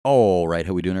right,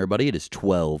 how we doing, everybody? It is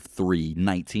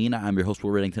 12/3/19. I'm your host,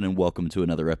 Will Reddington, and welcome to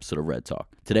another episode of Red Talk.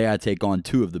 Today, I take on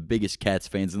two of the biggest Cats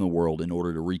fans in the world in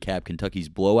order to recap Kentucky's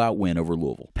blowout win over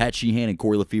Louisville. Pat Sheehan and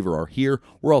Corey Lefevre are here.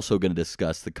 We're also going to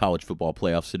discuss the college football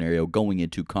playoff scenario going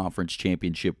into conference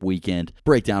championship weekend,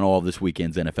 break down all of this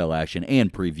weekend's NFL action,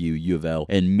 and preview U of L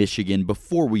and Michigan.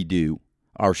 Before we do,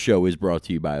 our show is brought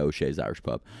to you by O'Shea's Irish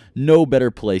Pub. No better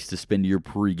place to spend your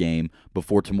pregame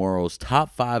before tomorrow's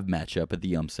top 5 matchup at the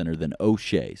Yum Center than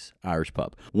O'Shea's Irish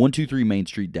Pub. 123 Main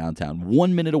Street downtown,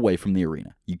 1 minute away from the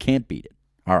arena. You can't beat it.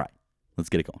 All right, let's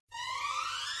get it going.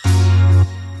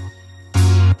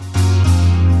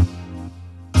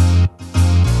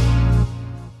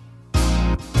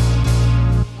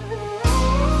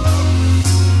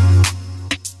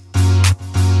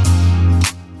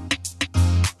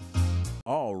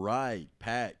 All right,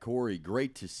 Pat, Corey,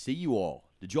 great to see you all.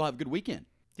 Did you all have a good weekend?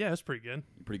 Yeah, it was pretty good.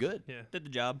 Pretty good? Yeah. Did the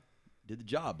job. Did the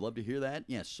job. Love to hear that.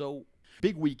 Yeah, so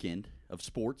big weekend of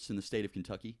sports in the state of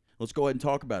Kentucky. Let's go ahead and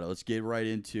talk about it. Let's get right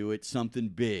into it. Something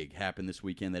big happened this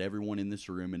weekend that everyone in this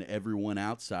room and everyone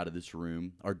outside of this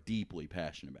room are deeply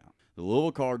passionate about. The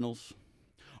Louisville Cardinals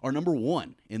are number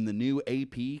 1 in the new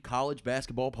AP college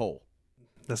basketball poll.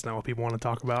 That's not what people want to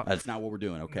talk about. That's not what we're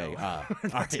doing. Okay. No, we're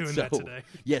not doing that today.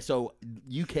 Yeah, so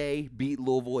UK beat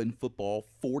Louisville in football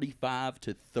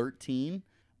 45-13.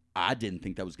 I didn't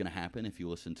think that was going to happen. If you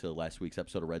listened to last week's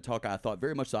episode of Red Talk, I thought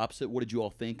very much the opposite. What did you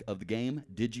all think of the game?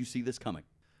 Did you see this coming?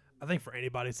 I think for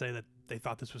anybody to say that they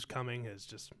thought this was coming is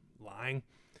just lying.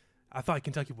 I thought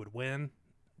Kentucky would win,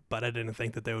 but I didn't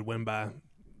think that they would win by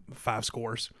 5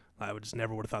 scores. I would just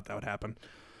never would have thought that would happen.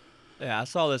 Yeah, I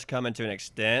saw this coming to an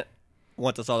extent.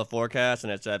 Once I saw the forecast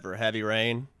and it said for heavy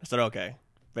rain, I said, okay,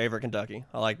 favorite Kentucky.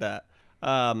 I like that.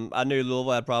 I knew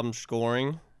Louisville had problems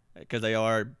scoring because they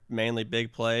are mainly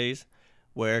big plays,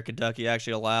 where Kentucky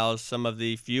actually allows some of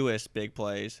the fewest big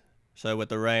plays. So with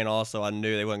the rain also, I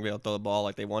knew they wouldn't be able to throw the ball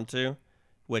like they want to,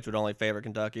 which would only favor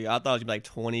Kentucky. I thought it was going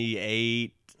to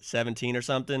be like 28-17 or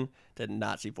something. Did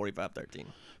not see 45-13.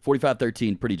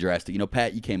 45-13, pretty drastic. You know,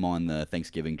 Pat, you came on the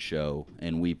Thanksgiving show,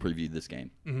 and we previewed this game.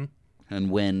 Mm-hmm.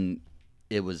 And when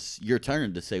it was your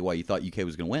turn to say why you thought UK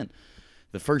was going to win,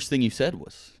 the first thing you said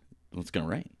was, well, it's going to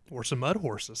rain. Or some mud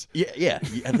horses. Yeah.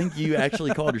 I think you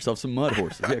actually called yourself some mud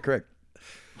horses. Yeah, correct.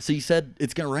 So you said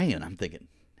it's going to rain. I'm thinking,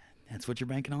 that's what you're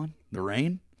banking on? The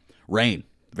rain? Rain.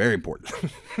 Very important.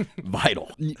 Vital.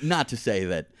 Not to say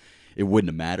that it wouldn't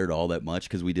have mattered all that much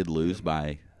because we did lose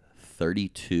by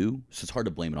 32. So it's hard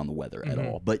to blame it on the weather at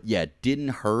all. But, yeah, it didn't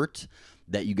hurt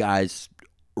that you guys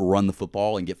run the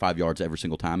football and get 5 yards every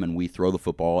single time, and we throw the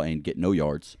football and get no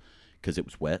yards because it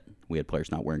was wet. We had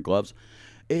players not wearing gloves.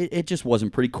 It just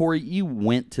wasn't pretty. Corey, you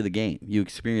went to the game. You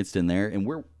experienced in there, and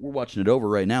we're watching it over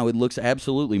right now. It looks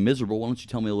absolutely miserable. Why don't you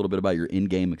tell me a little bit about your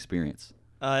in-game experience?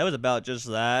 It was about just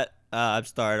that. I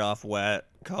started off wet,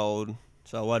 cold,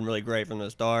 so it wasn't really great from the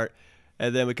start.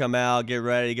 And then we come out, get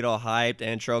ready, get all hyped.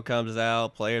 Intro comes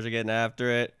out. Players are getting after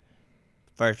it.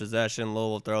 First possession,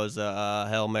 Louisville throws a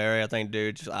Hail Mary. I think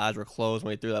dude's eyes were closed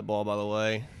when he threw that ball, by the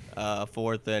way.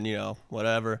 Fourth and,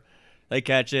 whatever. They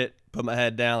catch it, put my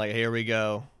head down, like, here we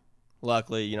go.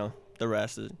 Luckily, the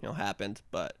rest is, happened.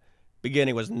 But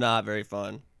beginning was not very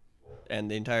fun, and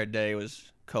the entire day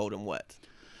was cold and wet.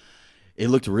 It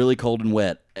looked really cold and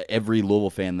wet. Every Louisville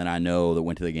fan that I know that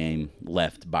went to the game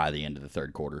left by the end of the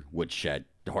third quarter, which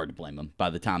hard to blame them. By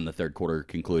the time the third quarter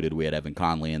concluded, we had Evan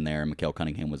Conley in there, Mikael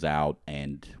Cunningham was out,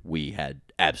 and we had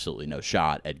absolutely no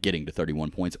shot at getting to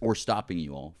 31 points or stopping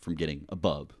you all from getting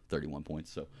above 31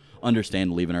 points. So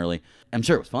understand leaving early. I'm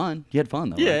sure it was fun. You had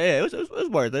fun, though, right? Yeah, it was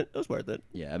worth it. It was worth it.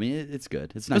 Yeah, I mean, it's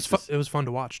good. It's nice. It was fun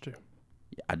to watch, too.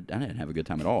 I didn't have a good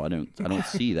time at all. I don't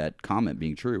see that comment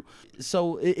being true.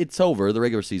 So it's over, the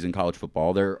regular season college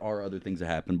football. There are other things that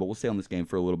happen, but we'll stay on this game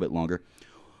for a little bit longer.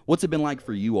 What's it been like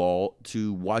for you all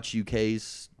to watch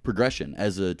UK's progression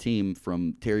as a team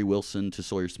from Terry Wilson to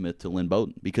Sawyer Smith to Lynn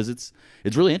Bowden? Because it's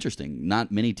really interesting.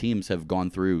 Not many teams have gone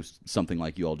through something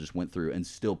like you all just went through and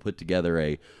still put together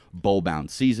a bowl-bound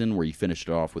season where you finished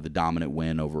it off with a dominant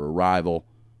win over a rival.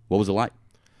 What was it like?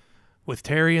 With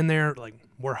Terry in there,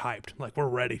 we're hyped. We're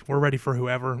ready. We're ready for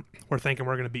whoever. We're thinking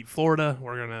we're going to beat Florida.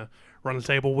 We're going to run the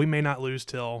table. We may not lose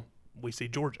till we see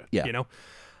Georgia,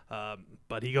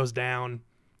 but he goes down.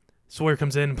 Sawyer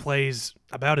comes in and plays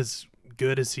about as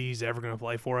good as he's ever going to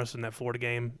play for us in that Florida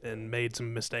game and made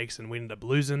some mistakes, and we ended up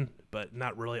losing, but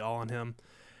not really all on him.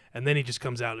 And then he just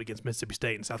comes out against Mississippi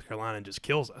State and South Carolina and just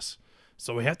kills us.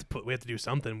 So we have to do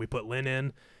something. We put Lynn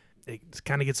in. It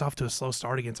kind of gets off to a slow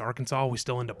start against Arkansas. We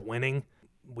still end up winning.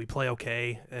 We play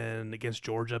okay and against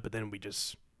Georgia, but then we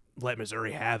just let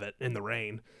Missouri have it in the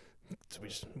rain.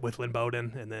 with Lynn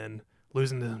Bowden, and then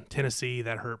losing to Tennessee,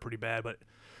 that hurt pretty bad. But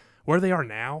where they are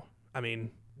now, I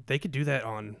mean, they could do that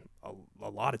on a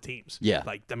lot of teams. Yeah.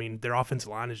 Like, I mean, their offensive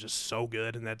line is just so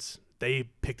good, and they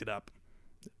picked it up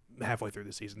halfway through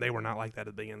the season. They were not like that at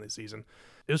the beginning of the season.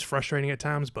 It was frustrating at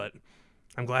times, but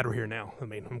I'm glad we're here now. I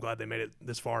mean, I'm glad they made it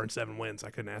this far in 7 wins.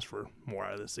 I couldn't ask for more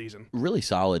out of this season. Really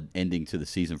solid ending to the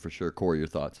season for sure. Corey, your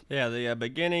thoughts? Yeah, the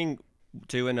beginning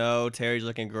 2-0. Terry's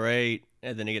looking great,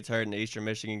 and then he gets hurt in the Eastern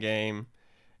Michigan game,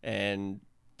 and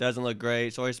doesn't look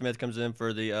great. Sawyer Smith comes in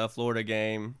for the Florida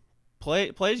game.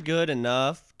 Plays good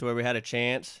enough to where we had a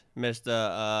chance. Missed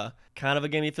a kind of a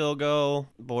gimme field goal,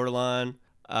 borderline.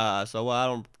 So I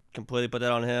don't completely put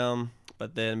that on him.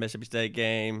 But then Mississippi State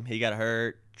game, he got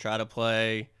hurt. Tried to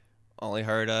play, only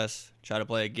hurt us. Tried to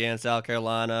play again South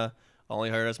Carolina,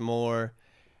 only hurt us more.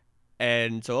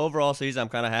 And so overall season, I'm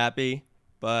kind of happy.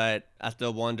 But I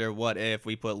still wonder what if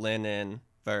we put Lynn in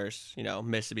versus,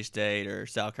 Mississippi State or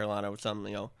South Carolina or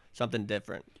something, something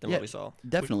different than what we saw.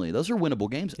 Definitely. Those are winnable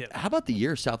games. Yeah. How about the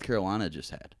year South Carolina just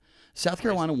had? South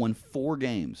Carolina won 4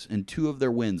 games, and 2 of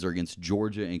their wins are against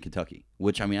Georgia and Kentucky,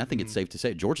 which, I mean, I think it's safe to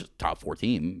say Georgia's a top 4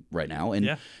 team right now.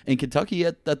 And Kentucky,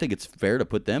 I think it's fair to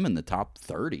put them in the top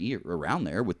 30 or around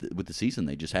there with the season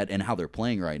they just had and how they're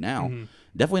playing right now. Mm-hmm.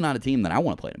 Definitely not a team that I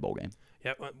want to play in a bowl game.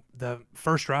 Yeah, the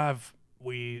first drive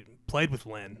we played with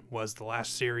Lynn was the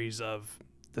last series of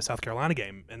the South Carolina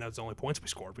game, and that was the only points we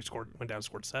scored. Went down and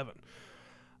scored 7.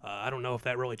 I don't know if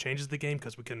that really changes the game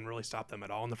because we couldn't really stop them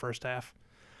at all in the first half.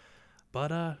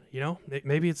 But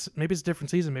maybe it's a different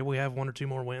season. Maybe we have 1 or 2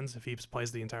 more wins if he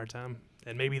plays the entire time,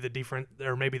 and maybe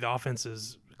the offense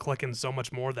is clicking so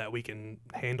much more that we can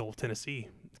handle Tennessee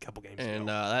a couple games. And ago.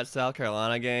 That South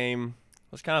Carolina game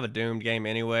was kind of a doomed game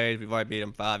anyways. We've already beat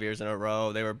them 5 years in a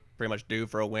row. They were pretty much due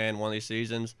for a win one of these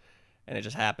seasons, and it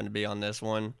just happened to be on this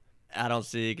one. I don't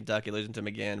see Kentucky losing to them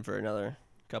again for another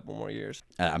couple more years.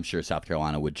 I'm sure South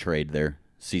Carolina would trade their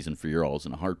season for your alls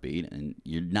in a heartbeat, and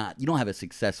you don't have a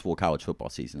successful college football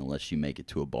season unless you make it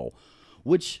to a bowl,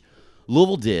 which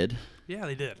Louisville did. Yeah,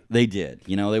 they did. They did.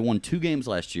 They won 2 games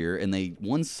last year, and they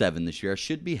won 7 this year. I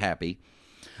should be happy.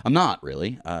 I'm not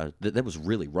really. That was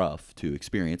really rough to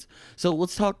experience. So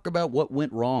let's talk about what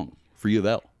went wrong for U of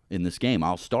L in this game.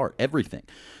 I'll start everything.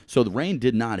 So the rain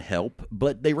did not help,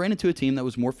 but they ran into a team that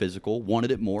was more physical,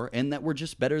 wanted it more, and that were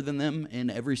just better than them in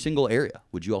every single area.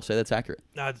 Would you all say that's accurate?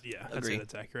 Yeah, I'd say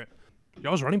that's accurate.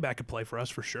 Y'all's running back could play for us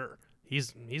for sure.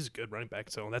 He's a good running back,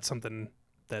 so that's something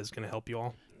that is going to help you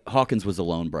all. Hawkins was a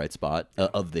lone bright spot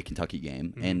of the Kentucky game.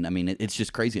 Mm-hmm. And, I mean, it's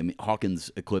just crazy. I mean,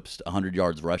 Hawkins eclipsed 100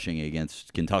 yards rushing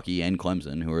against Kentucky and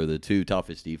Clemson, who are the 2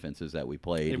 toughest defenses that we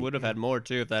played. He would have had more,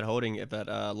 too, if that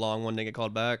long one didn't get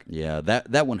called back. Yeah,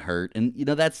 that one hurt. And,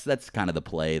 that's kind of the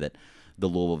play that the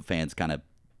Louisville fans kind of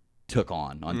took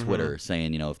on Twitter,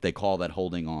 saying, if they call that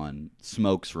holding on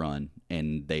Smoke's run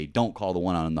and they don't call the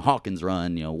one on the Hawkins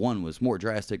run, one was more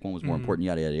drastic, one was more important,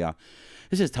 yada, yada, yada.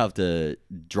 It's just tough to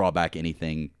draw back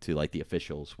anything to, like, the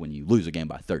officials when you lose a game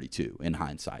by 32 in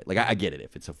hindsight. Like, I get it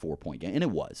if it's a 4-point game, and it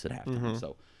was at halftime.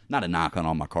 So not a knock on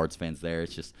all my Cards fans there.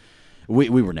 It's just we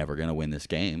were never going to win this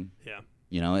game. Yeah.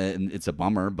 And it's a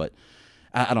bummer, but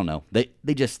I don't know.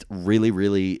 They just really,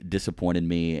 really disappointed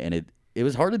me, and it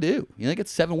was hard to do. They get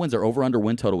 7 wins. Their over-under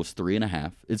win total was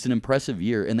 3.5. It's an impressive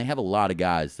year, and they have a lot of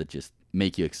guys that just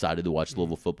make you excited to watch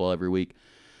Louisville football every week.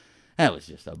 That was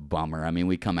just a bummer. I mean,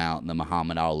 we come out in the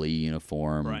Muhammad Ali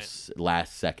uniforms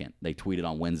last second. They tweeted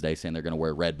on Wednesday saying they're going to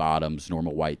wear red bottoms,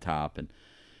 normal white top, and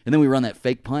then we run that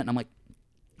fake punt, and I'm like,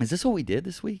 is this what we did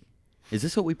this week? Is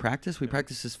this what we practiced? We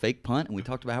practiced this fake punt, and we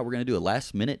talked about how we're going to do a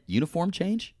last-minute uniform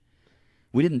change?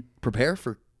 We didn't prepare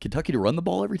for Kentucky to run the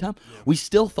ball every time. Yeah. We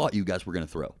still thought you guys were going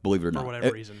to throw, believe it or not. For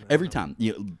whatever reason. Every time.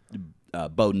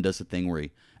 Bowden does the thing where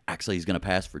he's going to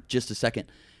pass for just a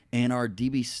second, and our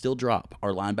DBs still drop.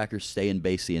 Our linebackers stay in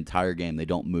base the entire game. They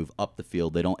don't move up the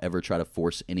field. They don't ever try to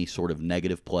force any sort of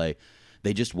negative play.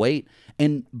 They just wait.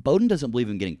 And Bowden doesn't believe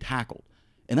in getting tackled.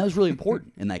 And that was really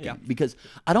important in that game because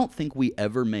I don't think we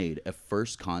ever made a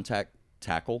first contact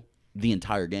tackle the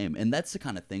entire game. And that's the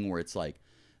kind of thing where it's like,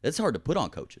 it's hard to put on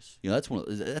coaches.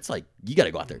 That's like, you got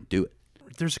to go out there and do it.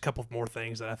 There's a couple more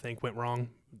things that I think went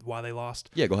wrong why they lost.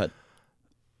 Yeah, go ahead.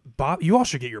 You all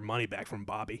should get your money back from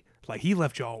Bobby. Like, he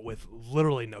left y'all with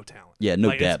literally no talent. Yeah,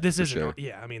 no depth. This isn't. Sure.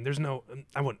 Yeah, I mean, there's no.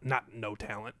 I would not no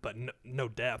talent, but no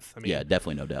depth. I mean, yeah,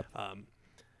 definitely no depth.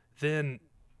 Then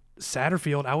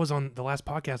Satterfield, I was on the last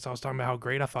podcast. I was talking about how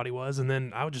great I thought he was, and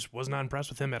then I just was not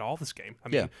impressed with him at all this game. I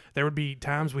mean, there would be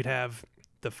times we'd have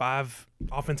the 5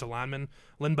 offensive linemen,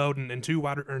 Lynn Bowden, and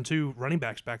 2 running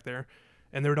backs back there,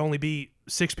 and there would only be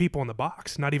 6 people in the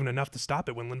box, not even enough to stop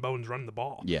it when Lynn Bowden's running the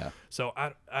ball. Yeah. So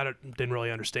I didn't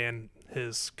really understand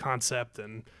his concept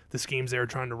and the schemes they were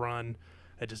trying to run.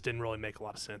 It just didn't really make a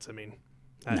lot of sense. I mean,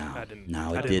 I didn't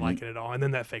like it at all. And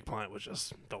then that fake punt was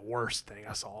just the worst thing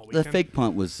I saw all weekend. The fake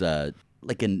punt was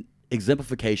like an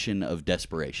exemplification of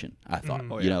desperation, I thought.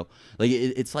 Oh, you know, like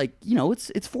it's like, you know, it's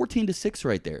 14-6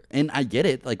 right there. And I get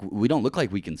it. Like, we don't look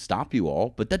like we can stop you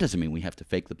all, but that doesn't mean we have to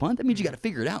fake the punt. That means you got to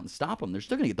figure it out and stop them. They're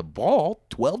still going to get the ball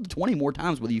 12 to 20 more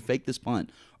times whether you fake this punt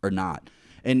or not.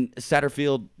 And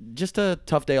Satterfield, just a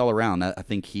tough day all around. I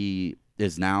think he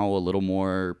is now a little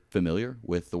more familiar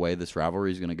with the way this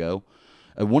rivalry is going to go.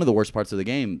 One of the worst parts of the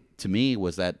game to me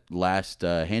was that last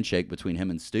handshake between him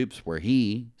and Stoops, where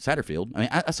Satterfield. I mean,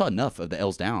 I saw enough of the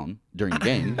L's down during the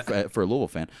game for a Louisville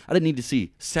fan. I didn't need to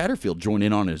see Satterfield join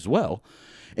in on it as well,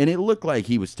 and it looked like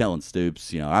he was telling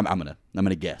Stoops, you know, I'm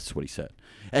gonna guess what he said.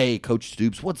 Hey, Coach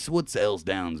Stoops, what's L's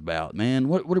downs about, man?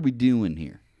 What are we doing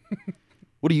here?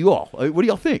 What do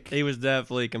y'all think? He was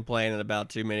definitely complaining about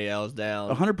too many L's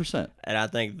down. 100%. And I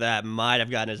think that might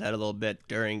have gotten his head a little bit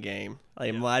during game.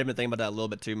 Like, he might have been thinking about that a little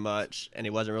bit too much, and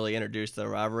he wasn't really introduced to the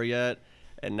rivalry yet.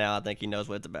 And now I think he knows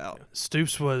what it's about.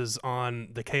 Stoops was on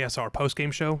the KSR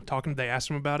postgame show talking. They asked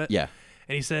him about it. Yeah.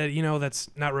 And he said, you know, that's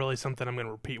not really something I'm going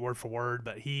to repeat word for word,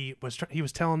 but he was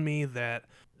telling him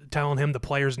the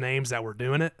players' names that were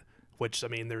doing it. Which, I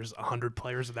mean, there's 100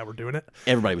 players that were doing it.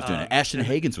 Everybody was doing it. Ashton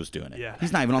Hagans was doing it. Yeah.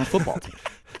 He's not even on the football team.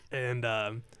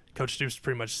 And Coach Stoops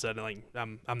pretty much said, like,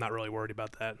 I'm not really worried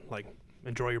about that. Like,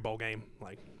 enjoy your bowl game.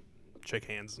 Like, shake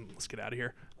hands and let's get out of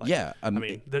here. Like, yeah. I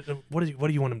mean, what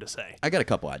do you want him to say? I got a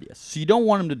couple ideas. So you don't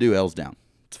want him to do L's down.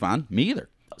 It's fine. Me either.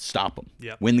 Stop him.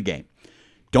 Yep. Win the game.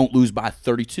 Don't lose by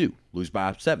 32. Lose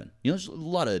by 7. You know, there's a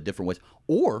lot of different ways.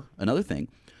 Or, another thing,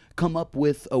 come up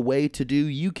with a way to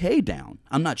do UK down.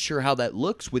 I'm not sure how that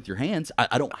looks with your hands.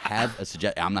 I don't have a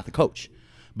suggestion. I'm not the coach.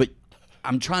 But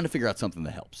I'm trying to figure out something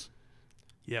that helps.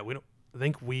 Yeah, I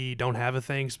think we don't have a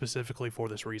thing specifically for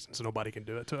this reason, so nobody can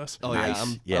do it to us. Oh,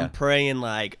 Nice. I'm praying,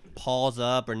 like, pause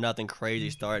up or nothing crazy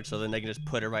starts so then they can just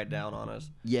put it right down on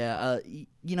us. Yeah,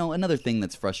 you know, another thing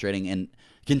that's frustrating, and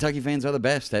Kentucky fans are the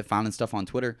best at finding stuff on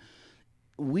Twitter.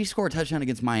 We score a touchdown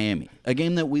against Miami, a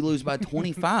game that we lose by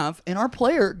 25, and our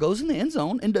player goes in the end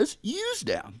zone and does U's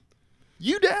down.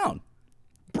 You down.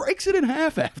 Breaks it in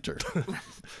half after.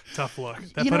 Tough luck.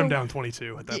 That put him down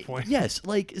 22 at that point. Yes,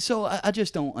 like, so I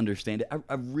just don't understand it.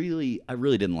 I really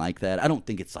didn't like that. I don't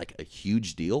think it's like a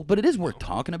huge deal, but it is worth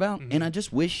talking about, and I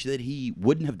just wish that he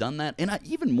wouldn't have done that, and I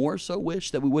even more so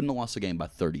wish that we wouldn't have lost the game by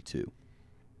 32.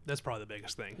 That's probably the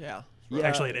biggest thing. Yeah.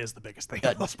 Actually, it is the biggest thing.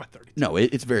 Lost by 32. No,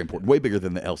 it's very important. Way bigger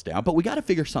than the L's down. But we got to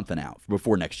figure something out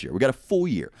before next year. We got a full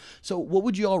year. So what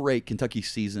would you all rate Kentucky's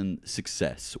season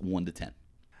success, 1 to 10?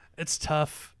 It's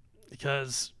tough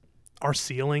because our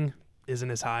ceiling isn't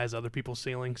as high as other people's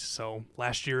ceilings. So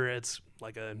last year it's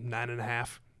like a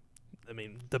 9.5. I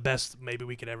mean, the best maybe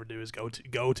we could ever do is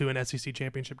go to an SEC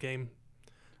championship game.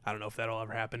 I don't know if that'll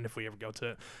ever happen if we ever go to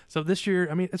it. So this year,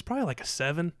 I mean, it's probably like a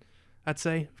 7, I'd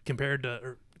say,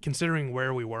 considering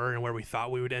where we were and where we thought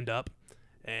we would end up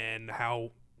and how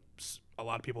a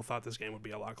lot of people thought this game would be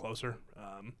a lot closer.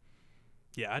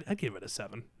 Yeah, I'd give it a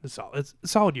 7. It's a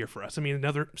solid year for us. I mean,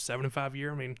 another 7-5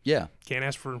 year. I mean, yeah, can't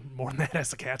ask for more than that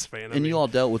as a Cats fan. And you all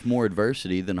dealt with more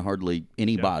adversity than hardly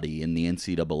anybody in the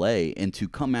NCAA, and to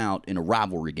come out in a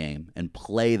rivalry game and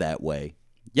play that way,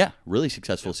 yeah, really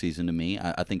successful season to me.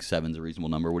 I think 7's a reasonable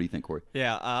number. What do you think, Corey?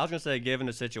 Yeah, I was going to say, given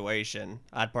the situation,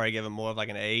 I'd probably give him more of like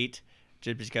an 8,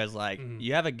 just because, like,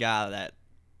 you have a guy that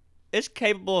is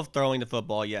capable of throwing the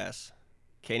football, yes.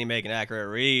 Can he make an accurate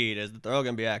read? Is the throw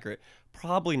going to be accurate?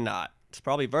 Probably not. It's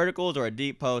probably verticals or a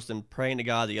deep post and praying to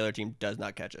God the other team does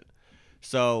not catch it.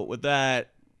 So with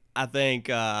that, I think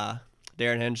Darren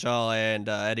Henshaw and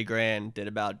Eddie Gran did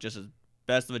about just as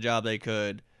best of a job they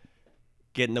could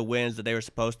getting the wins that they were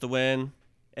supposed to win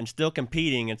and still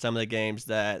competing in some of the games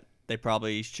that they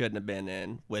probably shouldn't have been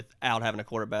in without having a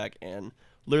quarterback and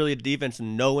literally a defense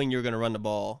knowing you're going to run the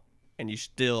ball and you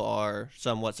still are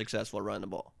somewhat successful at running the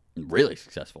ball. Really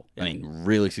successful. Yeah. I mean,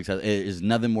 really successful. There's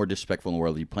nothing more disrespectful in the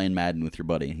world. You're playing Madden with your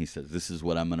buddy, and he says, "This is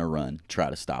what I'm going to run. Try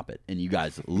to stop it." And you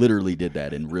guys literally did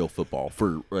that in real football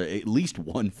for at least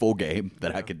one full game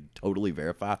that I could totally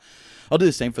verify. I'll do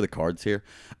the same for the Cards here.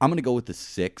 I'm going to go with the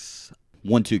 6.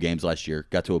 Won 2 games last year.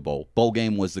 Got to a bowl. Bowl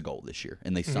game was the goal this year,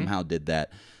 and they somehow did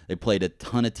that. They played a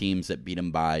ton of teams that beat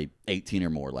them by 18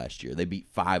 or more last year. They beat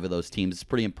 5 of those teams. It's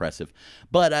pretty impressive.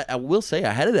 But I will say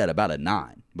I had it at about a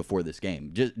 9. before this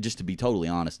game. Just to be totally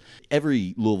honest,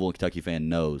 every Louisville and Kentucky fan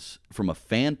knows from a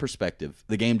fan perspective,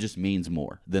 the game just means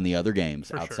more than the other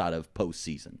games outside of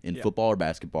postseason in football or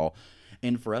basketball.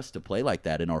 And for us to play like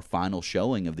that in our final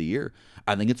showing of the year,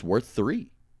 I think it's worth 3.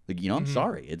 Like, I'm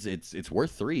sorry. It's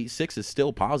worth 3. 6 is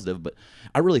still positive, but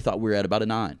I really thought we were at about a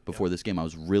 9 before this game. I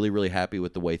was really, really happy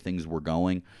with the way things were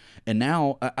going. And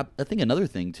now I think another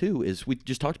thing, too, is we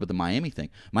just talked about the Miami thing.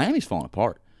 Miami's falling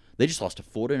apart. They just lost to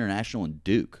Florida International and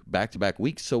Duke back-to-back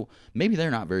weeks, so maybe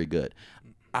they're not very good.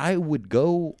 I would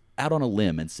go out on a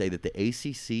limb and say that the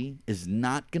ACC is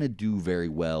not going to do very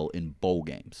well in bowl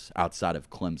games outside of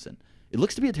Clemson. It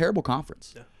looks to be a terrible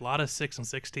conference. Yeah. A lot of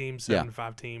 6-6 teams,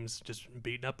 7-5 teams just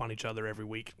beating up on each other every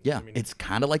week. Yeah, I mean, it's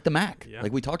kind of like the MAC. Yeah.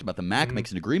 Like we talked about, the MAC makes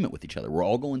an agreement with each other. We're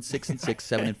all going 6-6,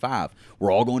 7-5.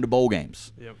 We're all going to bowl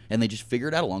games. Yep. And they just figure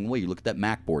it out along the way. You look at that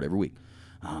MAC board every week.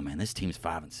 Oh, man, this team's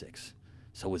 5-6.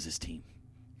 So is this team.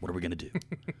 What are we going to do?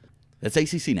 That's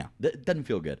ACC now. That doesn't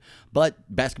feel good. But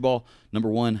basketball, number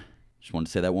 1, just wanted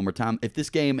to say that one more time. If this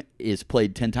game is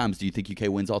played 10 times, do you think UK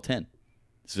wins all 10?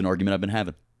 This is an argument I've been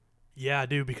having. Yeah, I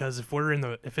do, because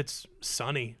if it's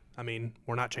sunny, I mean,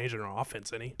 we're not changing our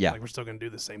offense any. Yeah. Like, we're still going to do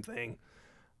the same thing.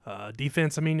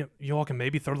 Defense, I mean, you all can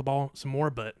maybe throw the ball some more,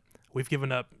 but we've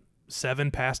given up 7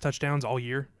 pass touchdowns all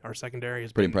year. Our secondary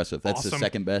has Pretty been impressive. That's awesome. The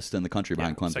second best in the country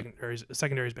behind Clemson.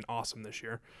 Secondary's been awesome this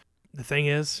year. The thing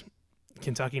is,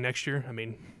 Kentucky next year, I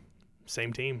mean,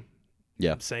 same team.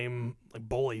 Yeah. Same, like,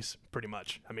 bullies, pretty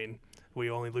much. I mean, we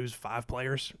only lose 5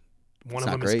 players. One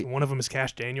It's of them is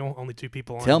Cash Daniel. Only 2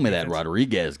 people on. Tell me defense. that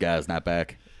Rodriguez guy's not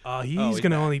back. He's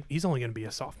only gonna be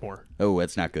a sophomore. Oh,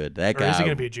 that's not good. That Or guy is he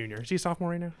gonna be a junior? Is he a sophomore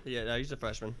right now? Yeah, no, he's a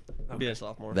freshman. He'll be a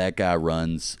sophomore. That guy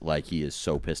runs like he is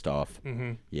so pissed off.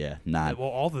 Mm-hmm. Yeah, not. Well,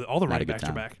 all the running good backs are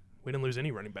time. back. We didn't lose any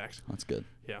running backs. That's good.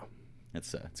 Yeah.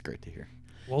 It's great to hear.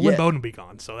 Well, Yeah. Lynn Bowden will be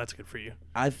gone, so that's good for you.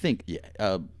 I think.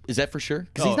 Yeah. Is that for sure?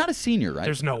 Because he's not a senior, right?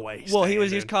 There's no way. Well, he was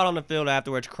staying, caught on the field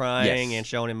afterwards crying Yes. and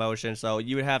showing emotion, so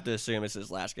you would have to assume it's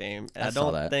his last game. And I saw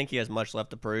don't that. think he has much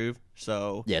left to prove.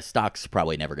 So Yeah, stock's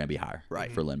probably never going to be higher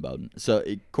Right. for Lynn Bowden. So,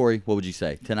 Corey, what would you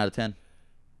say? 10 out of 10?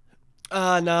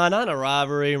 No, not a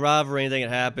rivalry. Anything can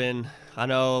happen. I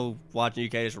know watching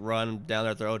UK just run down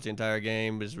their throats the entire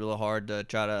game is really hard to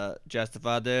try to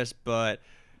justify this, but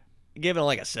given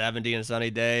like a 70 and a sunny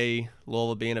day,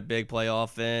 Louisville being a big play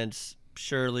offense,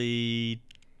 surely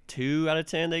 2 out of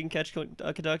 10 they can catch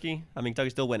Kentucky. I mean, Kentucky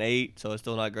still win 8, so it's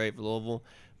still not great for Louisville.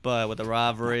 But with the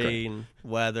rivalry and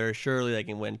weather, surely they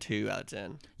can win 2 out of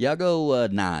 10. Yeah, I'll go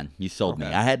 9. You sold me.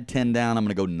 Okay. I had 10 down. I'm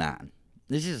going to go 9.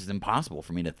 This is impossible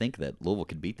for me to think that Louisville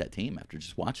could beat that team after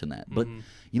just watching that. But,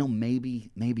 maybe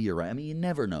you're right. I mean, you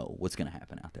never know what's going to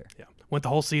happen out there. Yeah. Went the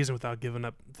whole season without giving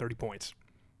up 30 points.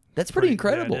 That's pretty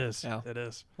incredible. Yeah, it is. Yeah. It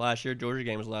is. Last year, Georgia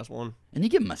game was the last one. And you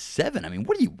give them a 7. I mean,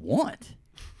 what do you want?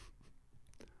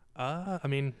 I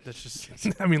mean, that's just.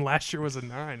 I mean, last year was a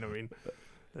 9. I mean,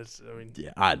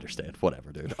 Yeah, I understand.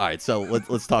 Whatever, dude. All right, so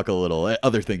let's talk a little.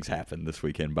 Other things happened this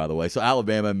weekend, by the way. So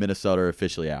Alabama and Minnesota are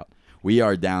officially out. We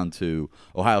are down to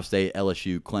Ohio State,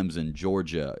 LSU, Clemson,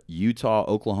 Georgia, Utah,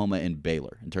 Oklahoma, and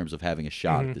Baylor in terms of having a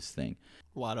shot at this thing.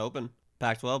 Wide open.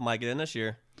 Pac-12 might get in this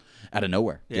year. Out of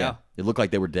nowhere. Yeah. It looked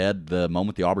like they were dead the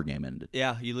moment the Auburn game ended.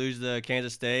 Yeah, you lose the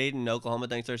Kansas State, and Oklahoma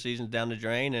thinks their season's down the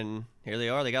drain, and here they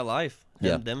are. They got life.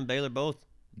 Yeah. Them and Baylor both.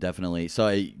 Definitely. So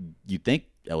you think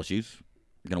LSU's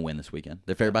going to win this weekend.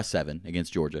 They're favored by 7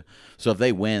 against Georgia. So if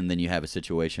they win, then you have a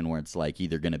situation where it's like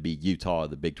either going to be Utah or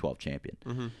the Big 12 champion.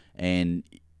 Mm-hmm. And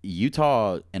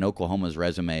Utah and Oklahoma's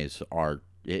resumes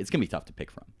it's going to be tough to pick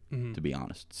from, to be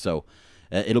honest. So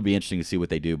it'll be interesting to see what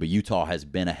they do. But Utah has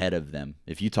been ahead of them.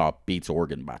 If Utah beats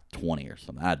Oregon by 20 or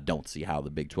something, I don't see how the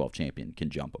Big 12 champion can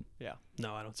jump them. Yeah.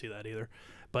 No, I don't see that either.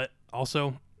 But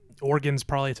also, Oregon's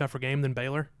probably a tougher game than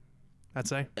Baylor, I'd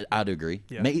say. I'd agree.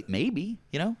 Yeah. Maybe,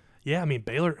 Yeah, I mean,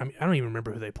 Baylor, I don't even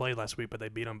remember who they played last week, but they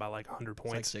beat them by like 100 It's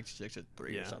like points. 66-3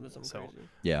 Yeah, or something so- crazy.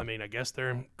 Yeah. I mean, I guess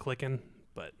they're clicking,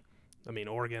 but, I mean,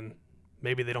 Oregon,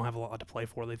 maybe they don't have a lot to play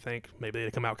for, they think. Maybe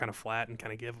they come out kind of flat and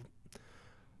kind of give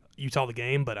Utah the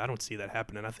game, but I don't see that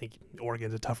happening. I think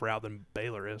Oregon's a tougher out than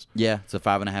Baylor is. Yeah, it's a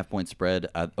 5.5 point spread.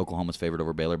 Oklahoma's favored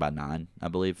over Baylor by 9, I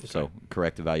believe. Okay. So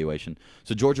correct evaluation.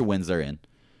 So Georgia wins, they're in.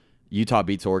 Utah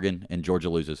beats Oregon and Georgia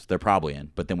loses. They're probably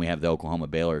in. But then we have the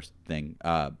Oklahoma-Baylor thing.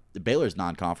 Baylor's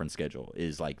non-conference schedule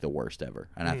is like the worst ever,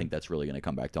 and I think that's really going to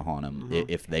come back to haunt them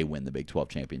if they win the Big 12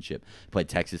 championship. Played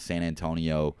Texas, San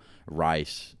Antonio,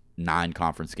 Rice, 9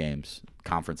 conference games.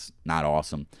 Conference not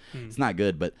awesome. It's not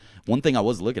good. But one thing I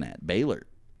was looking at, Baylor,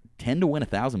 10 to win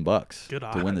 $1,000 Good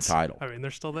to win the odds. title. I mean,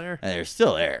 they're still there. And they're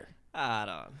still there. I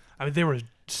don't. I mean, they were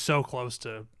so close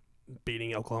to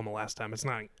beating Oklahoma last time. It's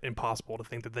not impossible to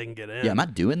think that they can get in. Yeah, am I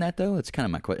doing that though? It's kind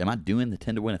of my question. Am I doing the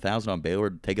 10 to win 1,000 on Baylor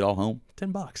to take it all home?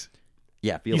 $10.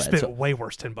 Yeah, I feel you that. spent way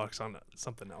worse $10 on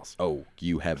something else. Oh,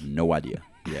 you have no idea.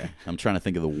 Yeah, I'm trying to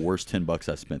think of the worst $10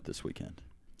 I spent this weekend.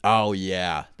 Oh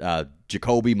yeah,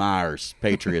 Jacoby Myers,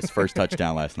 Patriots first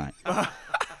touchdown last night.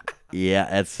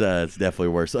 Yeah, it's definitely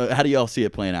worse. How do y'all see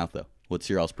it playing out though? What's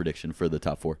your all's prediction for the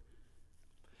top 4?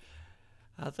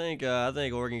 I think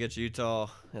Oregon gets Utah,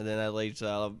 and then that leads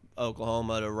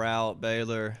Oklahoma to rout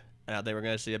Baylor. And I think we're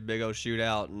going to see a big old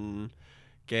shootout and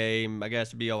game. I guess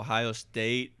it'd be Ohio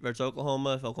State versus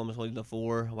Oklahoma. If Oklahoma's leading to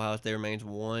 4, Ohio State remains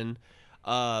 1.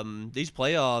 These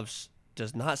playoffs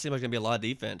does not seem like it's going to be a lot of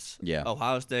defense. Yeah.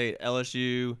 Ohio State,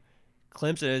 LSU,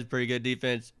 Clemson is pretty good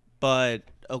defense, but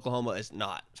Oklahoma is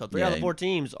not. So 3 out of 4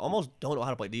 teams almost don't know how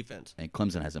to play defense. And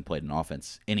Clemson hasn't played an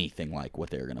offense anything like what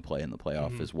they're going to play in the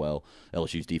playoff as well.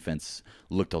 LSU's defense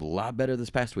looked a lot better this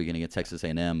past weekend against Texas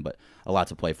A&M, but a lot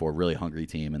to play for. Really hungry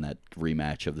team in that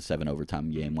rematch of the 7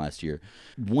 overtime game last year.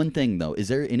 One thing though, is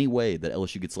there any way that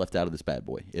LSU gets left out of this bad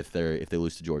boy if they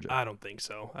lose to Georgia? I don't think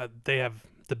so. They have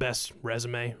the best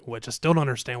resume, which I still don't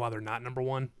understand why they're not number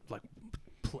 1.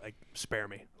 Like spare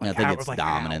me. I think it's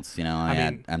dominance. How?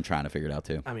 I'm trying to figure it out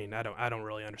too. I mean, I don't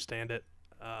really understand it.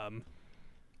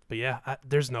 But yeah,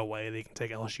 there's no way they can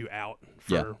take LSU out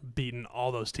for beating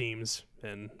all those teams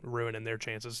and ruining their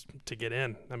chances to get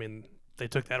in. I mean, they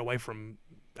took that away from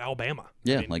Alabama.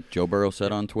 Yeah, I mean, like Joe Burrow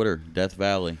said on Twitter, Death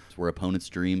Valley. It's where opponents'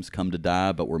 dreams come to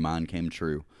die, but where mine came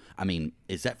true. I mean,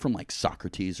 is that from like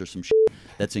Socrates or some shit?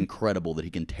 That's incredible that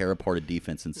he can tear apart a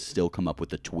defense and still come up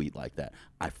with a tweet like that.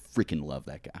 I freaking love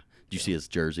that guy. Did you see his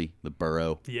jersey, the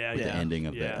Burrow, with the ending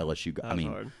of the LSU? I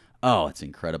mean, hard. Oh, it's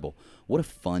incredible. What a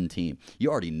fun team. You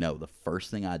already know the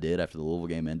first thing I did after the Louisville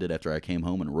game ended, after I came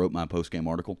home and wrote my post-game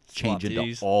article, change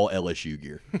into all LSU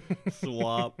gear.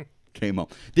 Swap. Came home.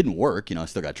 Didn't work. I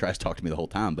still got trash talked to me the whole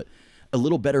time, but a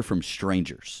little better from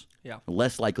strangers. Yeah.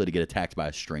 Less likely to get attacked by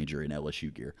a stranger in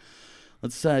LSU gear.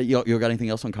 Let's you got anything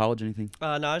else on college? Anything? No,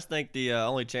 I just think the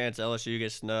only chance LSU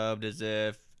gets snubbed is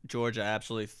if Georgia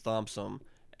absolutely thumps them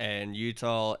and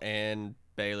Utah and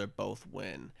Baylor both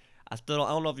win. I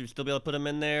don't know if you still be able to put them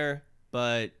in there,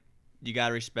 but you got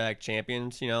to respect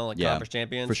champions, conference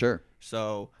champions. For sure.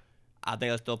 So I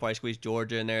think I'll still probably squeeze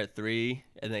Georgia in there at 3,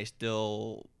 and they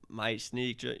still might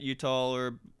sneak Utah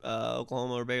or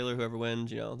Oklahoma or Baylor, whoever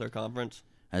wins, their conference.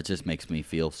 That just makes me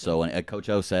feel so. And Coach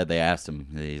O said they asked him.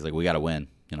 He's like, "We got to win.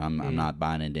 I'm not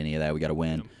buying into any of that. We got to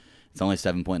win." It's only a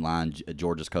 7-point line.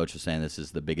 Georgia's coach was saying this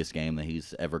is the biggest game that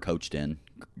he's ever coached in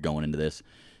going into this,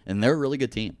 and they're a really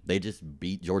good team. They just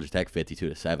beat Georgia Tech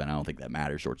 52-7. I don't think that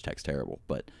matters. Georgia Tech's terrible,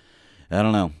 but I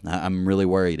don't know. I'm really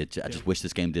worried. I just wish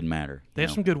this game didn't matter. They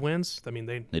have some good wins. I mean,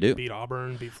 they do. Beat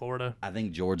Auburn, beat Florida. I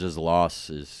think Georgia's loss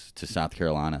is to South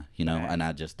Carolina, and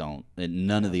I just don't.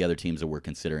 None of the other teams that we're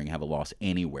considering have a loss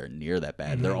anywhere near that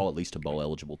bad. They're all at least to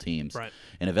bowl-eligible teams. Right.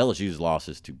 And if LSU's loss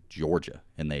is to Georgia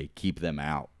and they keep them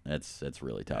out, that's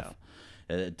really tough.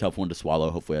 A tough one to swallow.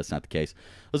 Hopefully that's not the case.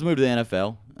 Let's move to the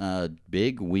NFL.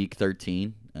 Big Week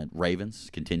 13. Ravens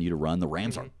continue to run. The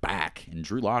Rams are back, and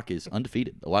Drew Lock is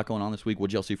undefeated. A lot going on this week. What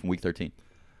did y'all see from Week 13?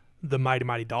 The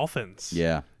mighty Dolphins.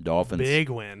 Yeah, Dolphins. Big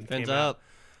win. Fins up.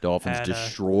 Dolphins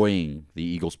destroying the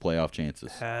Eagles' playoff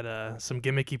chances. Had some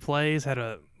gimmicky plays. Had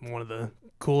one of the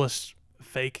coolest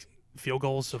fake field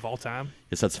goals of all time.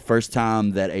 Yes, that's the first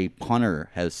time that a punter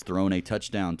has thrown a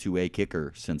touchdown to a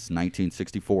kicker since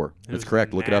 1964. That's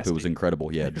correct. Look it up. It was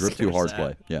incredible. Yeah, drift through hard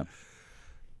play. Yeah.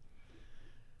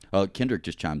 Kendrick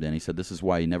just chimed in. He said this is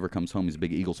why he never comes home. He's a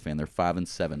big Eagles fan. They're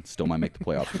 5-7. Still might make the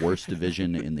playoffs. Worst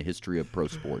division in the history of pro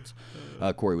sports.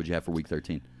 Corey, what'd you have for Week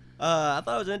 13? I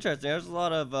thought it was interesting. There's a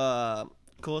lot of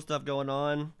cool stuff going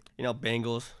on.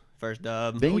 Bengals. First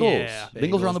dub.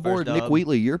 Bengals are on the board. Nick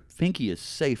Wheatley, your pinky is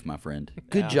safe, my friend.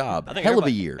 Good job. I think Hell of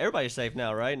a year. Everybody's safe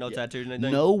now, right? No tattoos and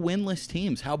anything? No winless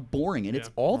teams. How boring. And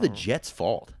it's all the Jets'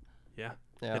 fault. Yeah,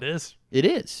 it is. It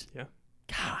is. Yeah.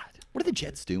 God, what are the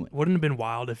Jets doing? Wouldn't have been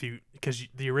wild because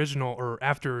the original, or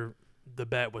after the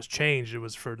bet was changed, it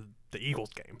was for the Eagles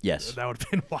game. Yes. That would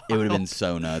have been wild. It would have been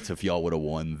so nuts if y'all would have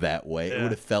won that way. Yeah. It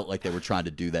would have felt like they were trying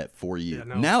to do that for you. Yeah,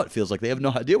 no. Now it feels like they have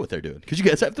no idea what they're doing because you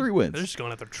guys have 3 wins. They're just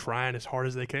going out there trying as hard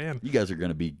as they can. You guys are going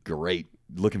to be great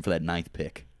looking for that 9th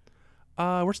pick.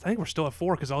 I think we're still at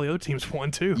 4 because all the other teams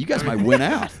won too. You guys might win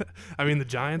out. I mean, the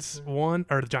Giants won,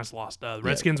 or the Giants lost. The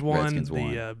Redskins won. Redskins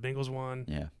won. The Bengals won.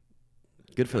 Yeah.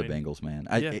 Good for the Bengals, man.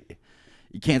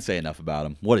 You can't say enough about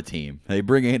them. What a team. They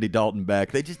bring Andy Dalton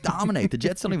back. They just dominate. The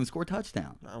Jets don't even score a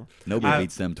touchdown. No. Nobody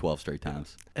beats them 12 straight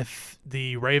times. If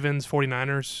the Ravens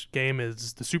 49ers game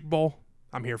is the Super Bowl,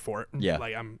 I'm here for it. Yeah.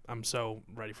 Like I'm so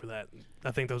ready for that.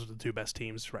 I think those are the two best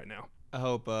teams right now. I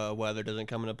hope weather doesn't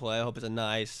come into play. I hope it's a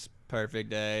nice, perfect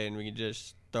day, and we can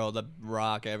just throw the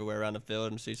rock everywhere around the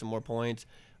field and see some more points.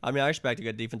 I mean, I expect a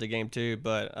good defensive game too,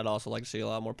 but I'd also like to see a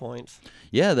lot more points.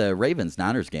 Yeah, the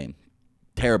Ravens-Niners game,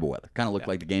 terrible weather. Kind of looked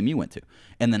like the game you went to.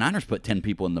 And the Niners put 10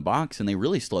 people in the box, and they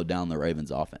really slowed down the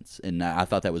Ravens' offense. And I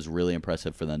thought that was really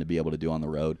impressive for them to be able to do on the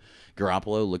road.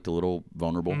 Garoppolo looked a little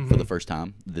vulnerable for the first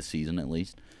time this season, at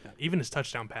least. Yeah, even his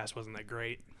touchdown pass wasn't that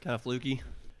great. Kind of fluky.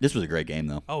 This was a great game,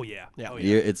 though. Oh, yeah. Yeah. Oh,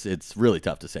 yeah. It's really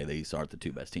tough to say these aren't the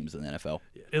two best teams in the NFL.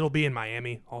 It'll be in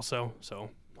Miami also, so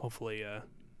hopefully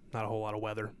not a whole lot of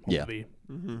weather. Hope Yeah. to be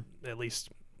at least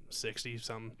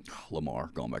 60-some.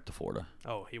 Lamar going back to Florida.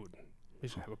 Oh, he's going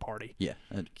to have a party. Yeah,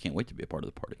 I can't wait to be a part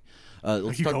of the party. Are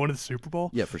Let's you talk. going to the Super Bowl?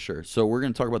 Yeah, for sure. So we're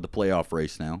going to talk about the playoff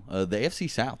race now. The AFC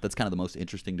South, that's kind of the most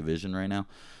interesting division right now.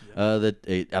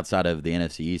 Outside of the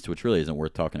NFC East, which really isn't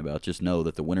worth talking about. Just know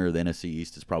that the winner of the NFC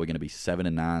East is probably going to be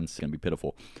 7-9. It's going to be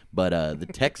pitiful. But the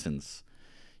Texans,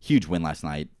 huge win last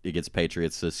night against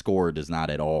Patriots. The score does not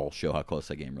at all show how close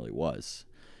that game really was.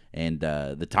 And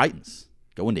the Titans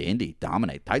go into Indy,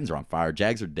 dominate. Titans are on fire.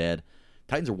 Jags are dead.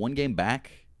 Titans are one game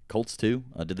back. Colts too.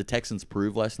 Did the Texans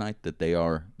prove last night that they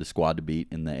are the squad to beat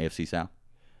in the AFC South?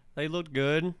 They looked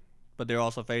good, but they're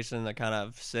also facing a kind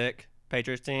of sick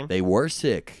Patriots team. They were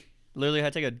sick. Literally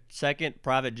had to take a second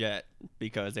private jet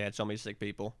because they had so many sick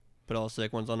people. Put all the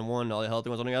sick ones on the one, all the healthy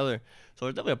ones on the other. So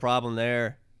there's definitely a problem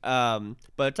there.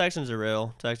 But Texans are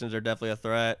real. Texans are definitely a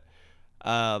threat.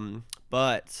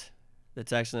 But the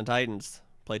Texans and Titans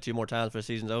play 2 more times before the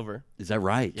season's over. Is that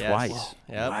right? Yes. Twice.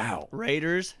 Yep. Wow.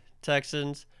 Raiders,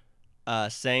 Texans,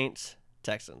 Saints,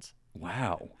 Texans.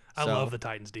 Wow. I So- love the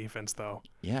Titans defense, though.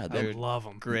 Yeah, I they, love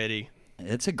them. Gritty.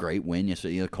 it's a great win.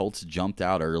 Yesterday, the Colts jumped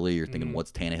out early. You're thinking,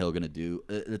 what's Tannehill going to do?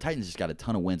 The Titans just got a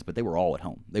ton of wins, but they were all at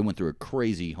home. They went through a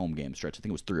crazy home game stretch. I think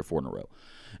it was 3 or 4 in a row.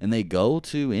 And they go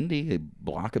to Indy, they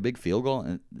block a big field goal,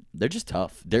 and they're just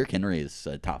tough. Derrick Henry is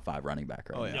a top 5 running back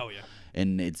right now. Oh, yeah.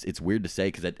 And it's weird to say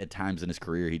because at times in his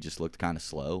career he just looked kind of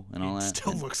slow and all He that.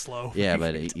 still And- looks slow. yeah,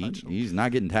 but he's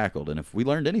not getting tackled. And if we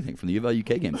learned anything from the U of L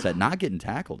UK game, it's that not getting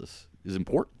tackled is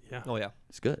important. Yeah. Oh, yeah.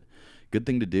 It's good. Good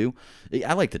thing to do.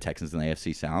 I like the Texans in the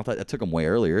AFC South. I took them way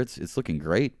earlier. It's looking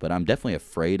great, but I'm definitely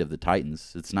afraid of the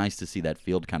Titans. It's nice to see that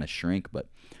field kind of shrink, but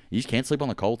you just can't sleep on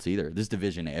the Colts either. This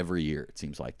division every year, it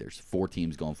seems like there's 4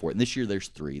 teams going for it. And this year there's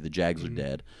 3. The Jags are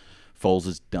dead. Foles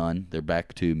is done. They're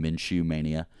back to Minshew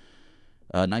mania.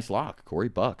 Nice lock, Corey.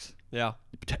 Bucks. Yeah.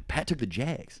 Pat took the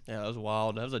Jags. Yeah, that was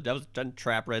wild. That was a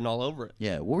trap written all over it.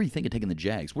 Yeah, what were you thinking taking the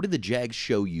Jags? What did the Jags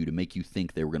show you to make you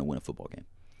think they were going to win a football game?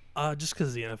 Just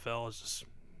because the NFL is just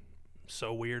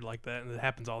so weird like that, and it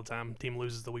happens all the time. Team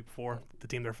loses the week before, the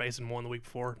team they're facing won the week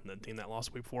before, and the team that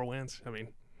lost the week before wins. I mean,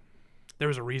 there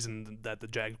was a reason that the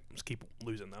Jags keep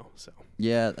losing though. So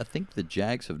Yeah, I think the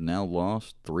Jags have now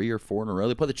lost 3 or 4 in a row.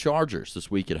 They play the Chargers this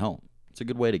week at home. It's a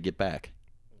good way to get back.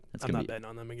 That's I'm gonna not be betting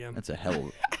on them again. that's a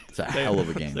hell of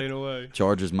a game. Staying away.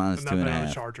 Chargers minus I'm not betting on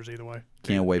the 2.5. Chargers either way.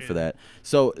 Can't wait for that.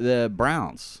 So the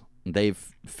Browns, they've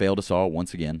failed us all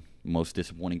once again. Most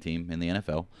disappointing team in the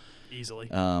NFL. Easily.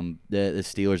 The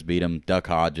Steelers beat them. Duck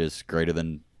Hodges greater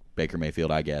than Baker Mayfield,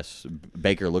 I guess.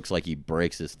 Baker looks like he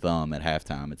breaks his thumb at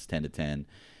halftime. It's 10-10.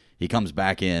 He comes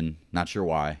back in, not sure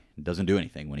why. Doesn't do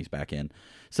anything when he's back in.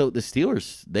 So the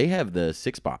Steelers, they have the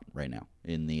 6th spot right now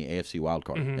in the AFC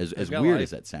wildcard. As got weird life. as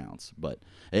that sounds, but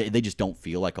they just don't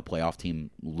feel like a playoff team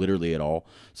literally at all.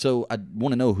 So I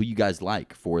want to know who you guys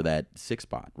like for that 6th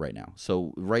spot right now.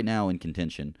 So right now in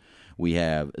contention, we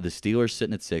have the Steelers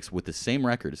sitting at 6 with the same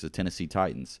record as the Tennessee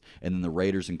Titans, and then the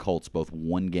Raiders and Colts both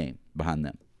 1 game behind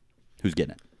them. Who's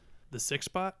getting it? The 6th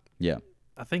spot, Yeah.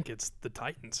 I think it's the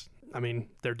Titans. I mean,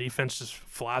 their defense just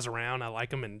flies around. I like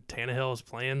them, and Tannehill is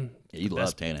playing. Yeah, you the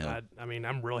love best. Tannehill. I mean,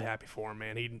 I'm really happy for him,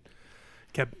 man. He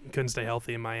couldn't stay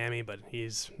healthy in Miami, but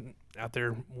he's out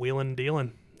there wheeling and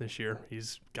dealing this year.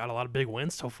 He's got a lot of big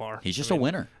wins so far. He's just I mean, a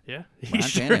winner. Yeah, Ryan he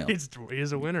sure Tannehill. is. He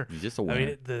is a winner. He's just a I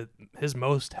winner. mean, his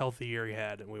most healthy year he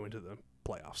had, and we went to the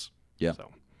playoffs. Yeah.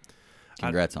 So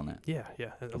Congrats on that. yeah.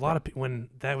 A lot of when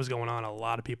that was going on, a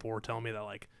lot of people were telling me that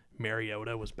like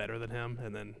Mariota was better than him,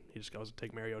 and then he just goes to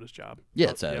take Mariota's job.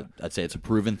 Yeah, So, I'd say it's a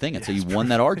proven thing. I'd say you it's won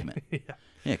that argument. yeah.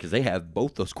 Yeah, because they have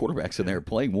both those quarterbacks in there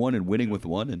playing one and winning with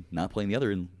one and not playing the other,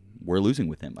 and we're losing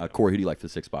with him. Corey, who do you like for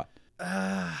the 6th spot?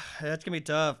 That's gonna be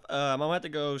tough. I'm gonna have to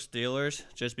go Steelers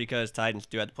just because Titans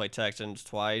do have to play Texans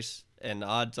twice, and the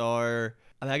odds are,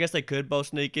 I mean, I guess they could both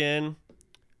sneak in,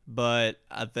 but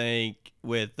I think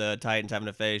with the Titans having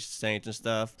to face Saints and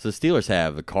stuff, So the Steelers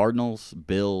have the Cardinals,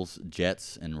 Bills,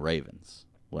 Jets, and Ravens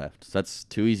left. So that's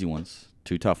 2 easy ones,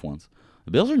 2 tough ones.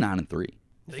 The Bills are 9-3.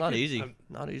 It's not easy.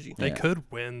 Not easy. They could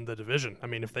win the division. I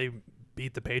mean, if they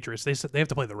beat the Patriots, they have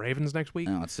to play the Ravens next week.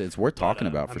 No, it's worth talking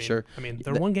about for sure. I mean,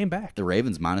 they're one game back. The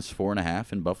Ravens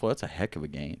 -4.5 in Buffalo. That's a heck of a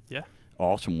game. Yeah.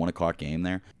 Awesome 1 o'clock game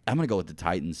there. I'm going to go with the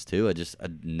Titans, too.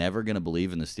 I'm never going to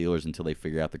believe in the Steelers until they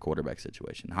figure out the quarterback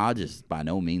situation. Hodges, by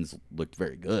no means, looked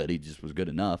very good. He just was good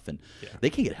enough. And they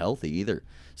can't get healthy either.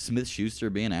 Smith-Schuster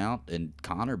being out and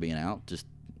Connor being out just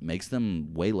makes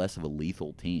them way less of a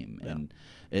lethal team. Yeah. And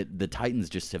the Titans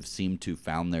just have seemed to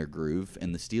found their groove,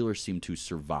 and the Steelers seem to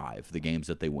survive the games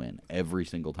that they win every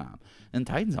single time. And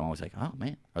Titans, I'm always like, oh,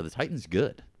 man, are the Titans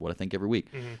good? What I think every week.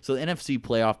 Mm-hmm. So the NFC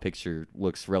playoff picture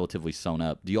looks relatively sewn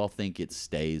up. Do you all think it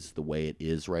stays the way it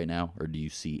is right now, or do you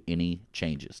see any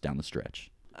changes down the stretch?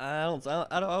 I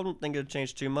don't think it'll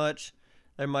change too much.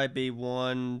 There might be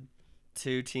 1-2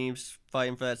 teams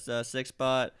fighting for that 6th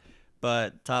spot.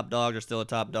 But top dogs are still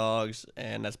top dogs,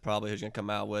 and that's probably who's going to come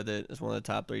out with it. It's one of the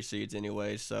top 3 seeds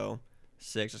anyway, so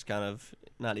 6 is kind of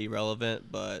not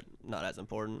irrelevant, but not as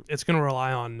important. It's going to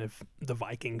rely on if the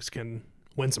Vikings can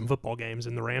win some football games,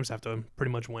 and the Rams have to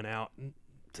pretty much win out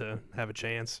to have a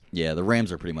chance. Yeah, the Rams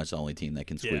are pretty much the only team that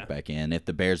can squeak back in. If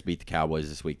the Bears beat the Cowboys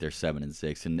this week, they're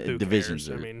 7-6, and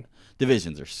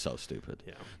divisions are so stupid.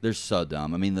 Yeah. They're so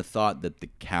dumb. I mean, the thought that the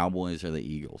Cowboys or the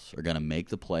Eagles are going to make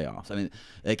the playoffs. I mean,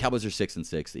 the Cowboys are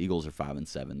 6-6, the Eagles are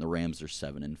 5-7, the Rams are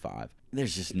 7-5.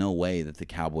 There's just no way that the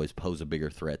Cowboys pose a bigger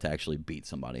threat to actually beat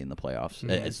somebody in the playoffs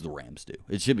as the Rams do.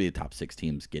 It should be the top 6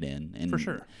 teams get in. And for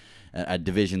sure.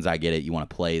 Divisions, I get it. You want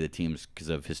to play the teams because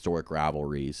of historic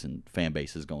rivalries and fan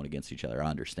bases going against each other. I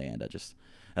understand.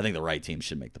 I think the right team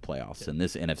should make the playoffs. And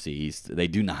this NFC East, they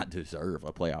do not deserve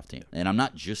a playoff team. And I'm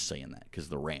not just saying that because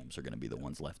the Rams are going to be the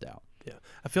ones left out. Yeah,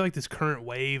 I feel like this current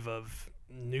wave of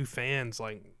new fans,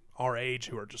 like our age,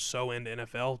 who are just so into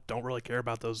NFL, don't really care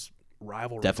about those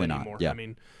rivalries anymore. Yeah. I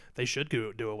mean, they should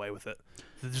do away with it.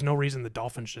 There's no reason the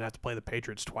Dolphins should have to play the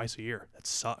Patriots twice a year. That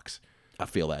sucks. I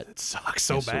feel that. It sucks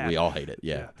so bad. We all hate it.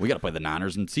 Yeah. We got to play the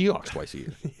Niners and Seahawks twice a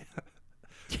year.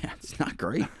 Yeah, it's not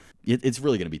great. It's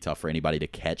really going to be tough for anybody to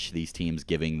catch these teams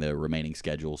given the remaining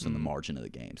schedules and the margin of the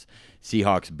games.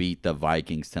 Seahawks beat the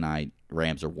Vikings tonight.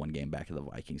 Rams are 1 game back of the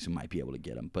Vikings, who might be able to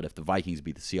get them. But if the Vikings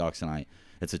beat the Seahawks tonight,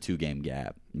 it's a 2-game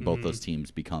gap. Both those teams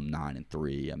become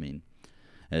 9-3. I mean,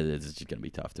 it's just going to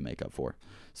be tough to make up for.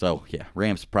 So, yeah,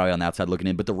 Rams probably on the outside looking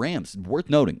in. But the Rams, worth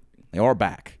noting, they are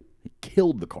back. They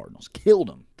killed the Cardinals. Killed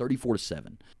them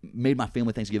 34-7. Made my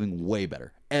family Thanksgiving way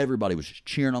better. Everybody was just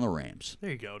cheering on the Rams. There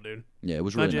you go, dude. Yeah, it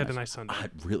was Glad really you nice. had a nice Sunday. I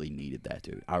really needed that,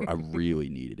 dude. I really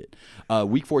needed it.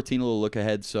 Week 14, a little look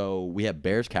ahead. So we have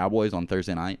Bears-Cowboys on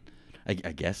Thursday night. I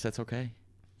guess that's okay,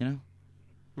 you know?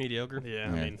 Mediocre. Yeah, I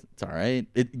mean, it's all right.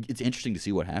 It's interesting to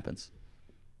see what happens.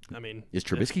 I mean, is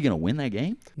Trubisky going to win that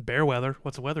game? Bear weather.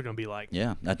 What's the weather going to be like?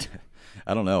 Yeah,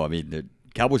 I don't know. I mean, the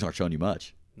Cowboys aren't showing you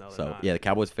much. No, they're not. Yeah, the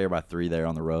Cowboys favored by 3 there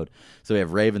on the road. So we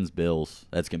have Ravens, Bills.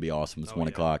 That's going to be awesome. It's 1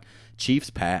 o'clock. Chiefs,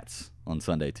 Pats on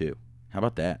Sunday, too. How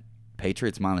about that?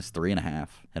 Patriots -3.5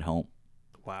 at home.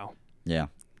 Wow. Yeah.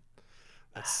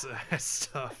 That's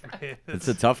tough, man. It's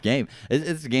a tough game.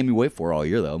 It's a game you wait for all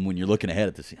year, though. And when you're looking ahead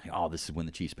at this, like, this is when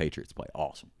the Chiefs-Patriots play.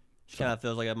 Awesome. Kind of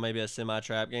feels like maybe a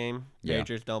semi-trap game.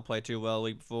 Patriots don't play too well the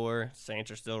week before.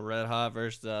 Saints are still red hot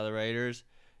versus the Raiders.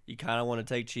 You kind of want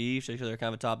to take Chiefs because they're kind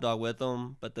of a top dog with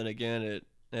them. But then again,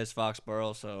 it's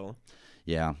Foxborough, so.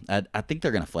 Yeah, I think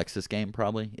they're going to flex this game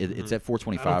probably. It's at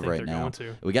 4:25 right now.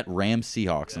 We got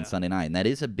Rams-Seahawks on Sunday night, and that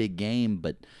is a big game.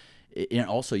 But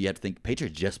also you have to think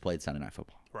Patriots just played Sunday Night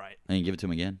Football. Right. And you give it to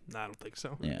them again? No, I don't think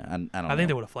so. Yeah, I don't know. I think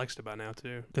they would have flexed it by now,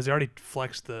 too, because they already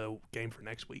flexed the game for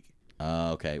next week.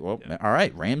 Okay. Well, all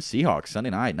right. Rams-Seahawks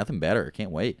Sunday night. Nothing better.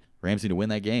 Can't wait. Rams need to win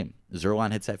that game.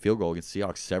 Zerline hits that field goal against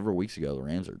Seahawks several weeks ago. The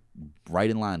Rams are right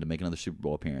in line to make another Super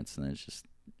Bowl appearance, and then it's just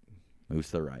moves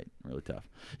to the right. Really tough.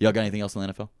 Y'all got anything else in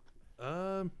the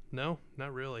NFL? No,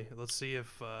 not really. Let's see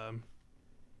if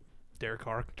Derek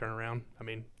Carr can turn around. I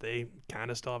mean, they kind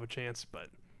of still have a chance, but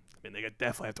I mean, they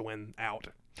definitely have to win out.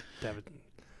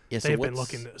 They've been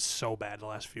looking so bad the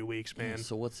last few weeks, man.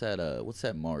 So what's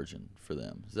that margin for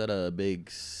them? Is that a big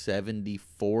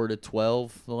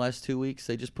 74-12 the last 2 weeks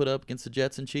they just put up against the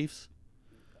Jets and Chiefs?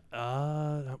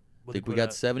 I think we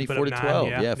got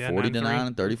 74-12. Yeah, 40-9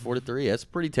 and 34-3. That's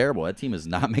pretty terrible. That team is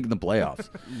not making the playoffs.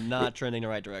 Not trending the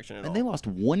right direction at all. And they lost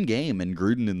 1 game, and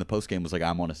Gruden in the postgame was like,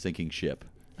 "I'm on a sinking ship."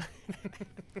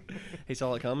 He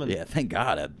saw it coming. Yeah, thank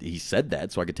God he said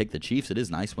that so I could take the Chiefs. It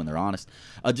is nice when they're honest.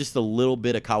 Just a little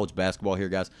bit of college basketball here,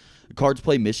 guys. The Cards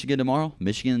play Michigan tomorrow.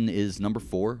 Michigan is number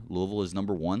 4. Louisville is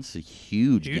number 1. It's a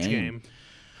huge game.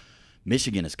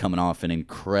 Michigan is coming off an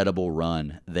incredible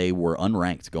run. They were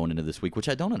unranked going into this week, which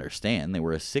I don't understand. They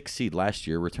were a 6 seed last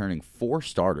year, returning 4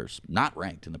 starters, not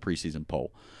ranked in the preseason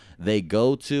poll. They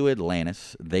go to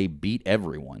Atlantis. They beat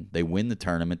everyone. They win the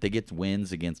tournament. They get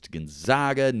wins against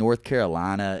Gonzaga, North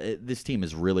Carolina. This team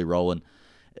is really rolling.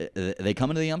 They come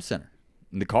into the Yum Center.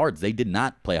 The Cards, they did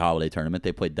not play a holiday tournament.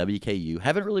 They played WKU.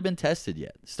 Haven't really been tested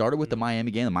yet. Started with the Miami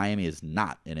game. The Miami is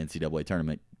not an NCAA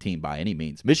tournament team by any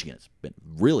means. Michigan has been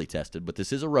really tested, but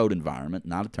this is a road environment,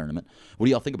 not a tournament. What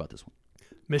do y'all think about this one?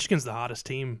 Michigan's the hottest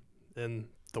team in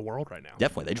the world right now.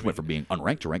 Definitely. They just went from being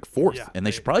unranked to ranked 4th, Yeah, and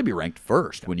they should probably be ranked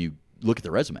 1st when you look at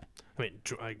the resume. I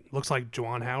mean, looks like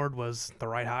Juwan Howard was the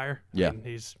right hire. Yeah. I mean,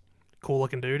 he's a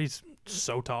cool-looking dude. He's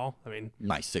so tall. I mean,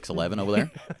 nice 6'11" over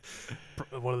there.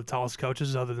 One of the tallest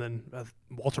coaches, other than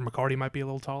Walter McCarty, might be a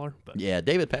little taller. But Yeah,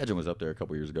 David Padgett was up there a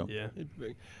couple years ago. yeah,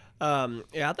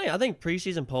 I think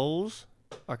preseason polls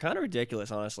are kind of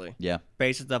ridiculous, honestly. Yeah.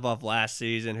 Basing stuff off last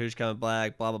season, who's coming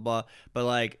back, blah blah blah. But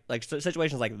like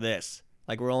situations like this,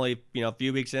 like we're only a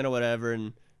few weeks in or whatever,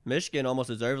 and Michigan almost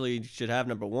deservedly should have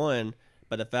number 1.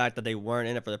 But the fact that they weren't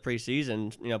in it for the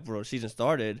preseason, before the season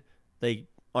started, they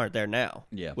aren't there now.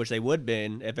 Yeah. Which they would have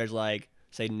been if there's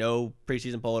say no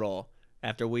preseason poll at all.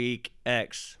 After week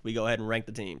X, we go ahead and rank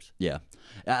the teams. Yeah.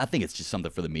 I think it's just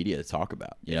something for the media to talk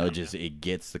about. It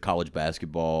gets the college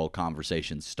basketball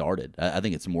conversation started. I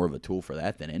think it's more of a tool for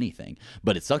that than anything.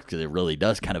 But it sucks because it really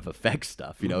does kind of affect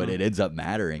stuff, and it ends up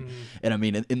mattering. And, I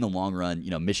mean, in the long run,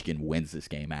 Michigan wins this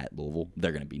game at Louisville.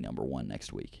 They're going to be number 1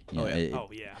 next week. yeah.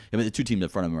 I mean, the 2 teams in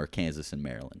front of them are Kansas and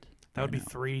Maryland. That would be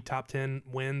 3 top 10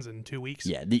 wins in 2 weeks.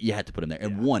 Yeah, you had to put them there.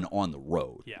 And 1 on the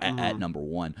road at number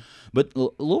 1. But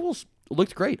Louisville's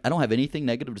looked great. I don't have anything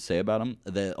negative to say about them.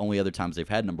 The only other times they've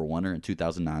had number 1 are in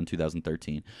 2009,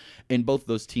 2013. And both of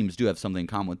those teams do have something in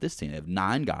common with this team. They have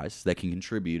 9 guys that can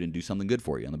contribute and do something good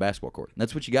for you on the basketball court. And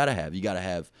that's what you got to have. You got to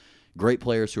have great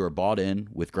players who are bought in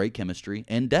with great chemistry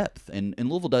and depth. And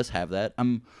Louisville does have that.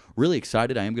 I'm really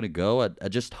excited. I am going to go. I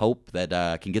just hope that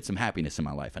I can get some happiness in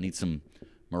my life. I need some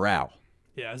morale.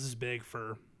 Yeah, this is big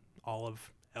for all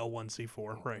of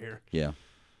L1C4 right here. Yeah.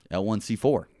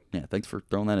 L1C4. Yeah, thanks for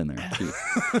throwing that in there,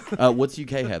 too. What's UK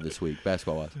have this week,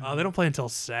 basketball-wise? They don't play until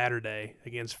Saturday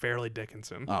against Fairleigh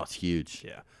Dickinson. Oh, it's huge.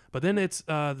 Yeah. But then it's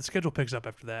the schedule picks up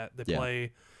after that. They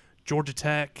play Georgia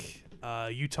Tech,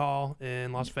 Utah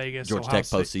in Las Vegas. Georgia Ohio Tech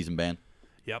State. postseason ban.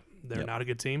 Yep. They're not a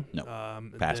good team. No.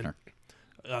 And Pastner.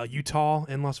 then, Utah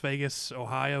in Las Vegas,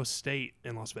 Ohio State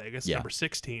in Las Vegas, Yeah. number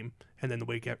 6 team. And then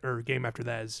the game after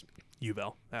that is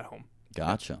UVL at home.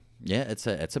 Gotcha. Yeah, it's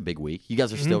a big week. You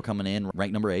guys are still coming in,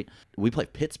 ranked number 8. We play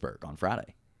Pittsburgh on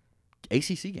Friday.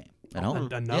 ACC game at home.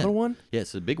 Another one? Yeah,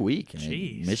 it's a big week.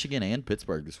 Jeez. Michigan and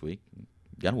Pittsburgh this week.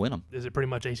 Got to win them. Is it pretty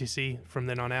much ACC from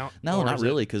then on out? No, Or not is it-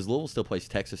 really, because Louisville still plays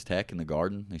Texas Tech in the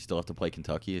Garden. They still have to play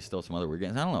Kentucky. There's still some other weird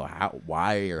games. I don't know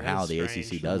why or how the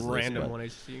strange. ACC does Random this. But one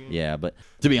ACC game. yeah, but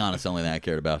to be honest, the only thing I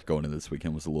cared about going into this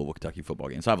weekend was the Louisville Kentucky football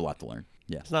game. So I have a lot to learn.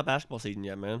 Yeah. It's not basketball season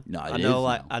yet, man. No, it I know,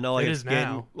 is now. I know, like It it's is getting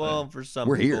now. well for some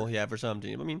We're people. here. Yeah, for some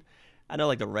teams. I mean, I know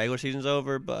like the regular season's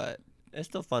over, but it's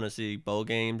still fun to see bowl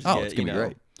games. Oh, get, it's going to be you know,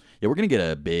 great. Yeah, we're going to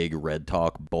get a big Red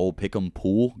Talk Bowl Pick'em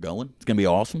pool going. It's going to be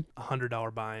awesome.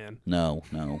 $100 buy-in. No.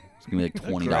 It's going to be like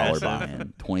 $20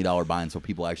 buy-in. $20 buy-in so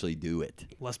people actually do it.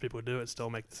 Less people do it, still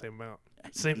make the same amount.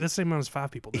 The same amount as 5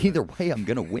 people do Either way, I'm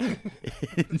going to win.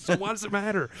 it. So why does it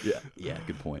matter? Yeah,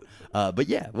 good point. But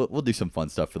yeah, we'll do some fun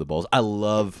stuff for the bowls. I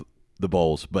love the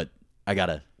bowls, but I got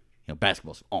to,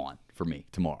 basketball's on for me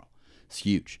tomorrow. It's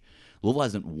huge. Louisville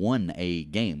hasn't won a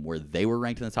game where they were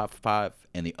ranked in the top 5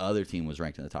 and the other team was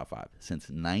ranked in the top 5 since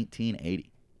 1980. Isn't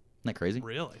that crazy?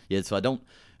 Really? Yeah, so I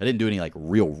didn't do any like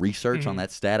real research on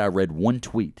that stat. I read one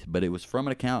tweet, but it was from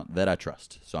an account that I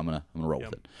trust. So I'm gonna roll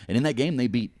with it. And in that game they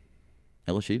beat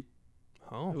LSU.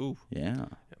 Oh. Ooh. Yeah.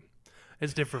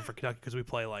 It's different for Kentucky because we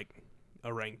play like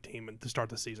a ranked team and to start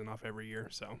the season off every year.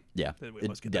 So Yeah, we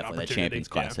always get that definitely that opportunity. Champions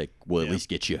Yeah. Classic will at least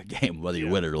get you a game, whether you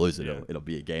win it or lose it. Yeah. It'll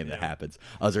be a game that Yeah. happens.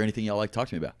 Is there anything y'all like to talk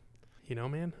to me about?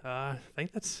 Man, I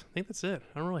think that's it.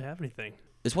 I don't really have anything.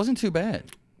 This wasn't too bad.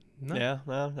 No, Yeah.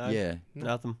 No. Yeah,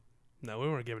 Nothing. no, we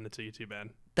weren't giving it to you too bad.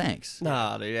 thanks.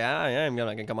 Nah, dude. Yeah, I am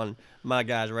gonna come on my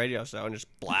guy's radio show and just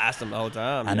blast them the whole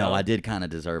time. I know I did kind of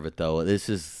deserve it though. This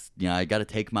is I got to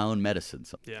take my own medicine.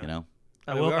 So, Yeah.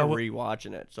 I I mean, will- we I are will-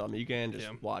 rewatching it, so I mean, you can just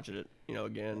Yeah. watch it,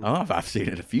 again. Oh, I've seen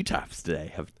it a few times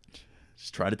today. I've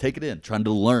just tried to take it in, trying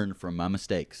to learn from my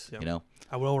mistakes. Yeah.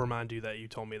 I will remind you that you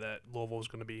told me that Louisville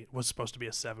was supposed to be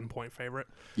a 7-point favorite.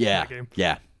 in Yeah, that game.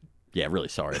 yeah. Really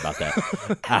sorry about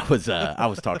that. I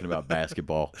was talking about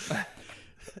basketball.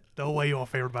 No way you all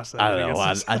favored by 7. I don't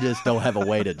know. I just don't have a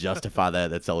way to justify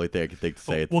that. That's the only thing I can think to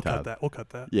say at the We'll time. cut that. We'll cut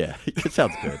that. Yeah, it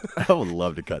sounds good. I would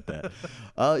love to cut that.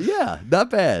 Yeah, not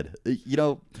bad. You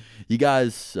know, you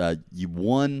guys, you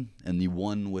won, and you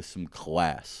won with some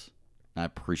class. I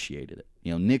appreciated it.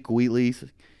 You know, Nick Wheatley,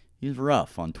 he was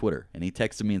rough on Twitter, and he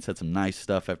texted me and said some nice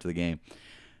stuff after the game.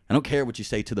 I don't care what you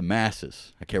say to the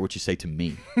masses. I care what you say to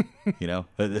me. You know,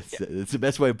 it's the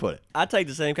best way to put it. I take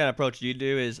the same kind of approach you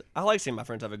do. Is I like seeing my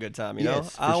friends have a good time. You know,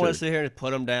 Yes, for I don't want sure. to sit here and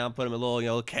put them down, put them in a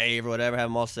little cave or whatever, have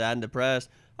them all sad and depressed.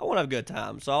 I want to have a good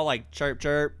time, so I'll like chirp,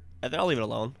 and then I'll leave it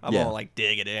alone. I Yeah. won't like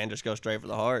dig it in, just go straight for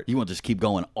the heart. You want to just keep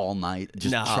going all night?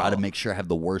 Just No. try to make sure I have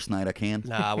the worst night I can?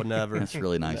 Nah, I would never. That's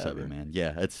really nice of Never. you, man.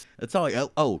 Yeah, it's all.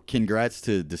 Oh, congrats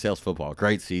to DeSales football.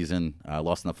 Great season.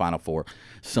 Lost in the Final Four.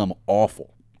 Some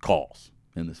awful calls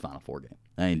in this Final Four game.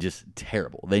 I mean, just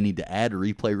terrible. They need to add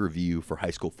replay review for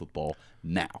high school football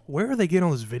now. Where are they getting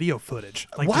all this video footage?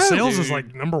 Like, Wow, DeSales is dude.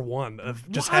 like number 1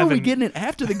 of just Why having. are we getting it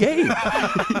after the game?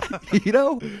 You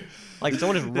know, Like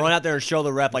someone just run out there and show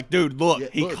the rep, like, dude, look, Yeah,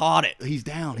 he look, caught it. He's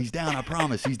down. He's down. I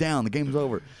promise. He's down. The game's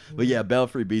over. But yeah,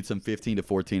 Belfry beats them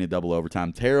 15-14 in double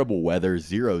overtime. Terrible weather,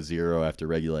 0-0 after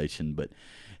regulation. But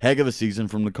heck of a season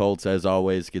from the Colts, as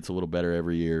always. Gets a little better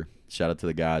every year. Shout out to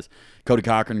the guys. Cody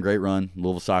Cochran, great run.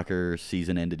 Louisville soccer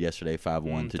season ended yesterday,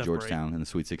 5-1 to tough Georgetown in the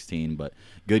Sweet 16. But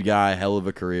good guy, hell of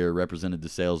a career, represented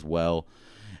DeSales well.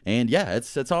 And yeah,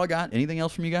 that's all I got. Anything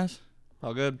else from you guys?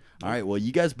 All good. All right, well,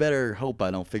 you guys better hope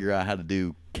I don't figure out how to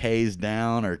do K's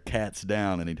down or cats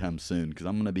down anytime soon, because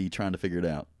I'm going to be trying to figure it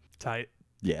out. Tight.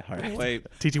 Yeah, all right. Wait.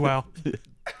 TT Wow.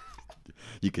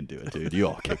 You can do it, dude. You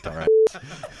all kicked our ass.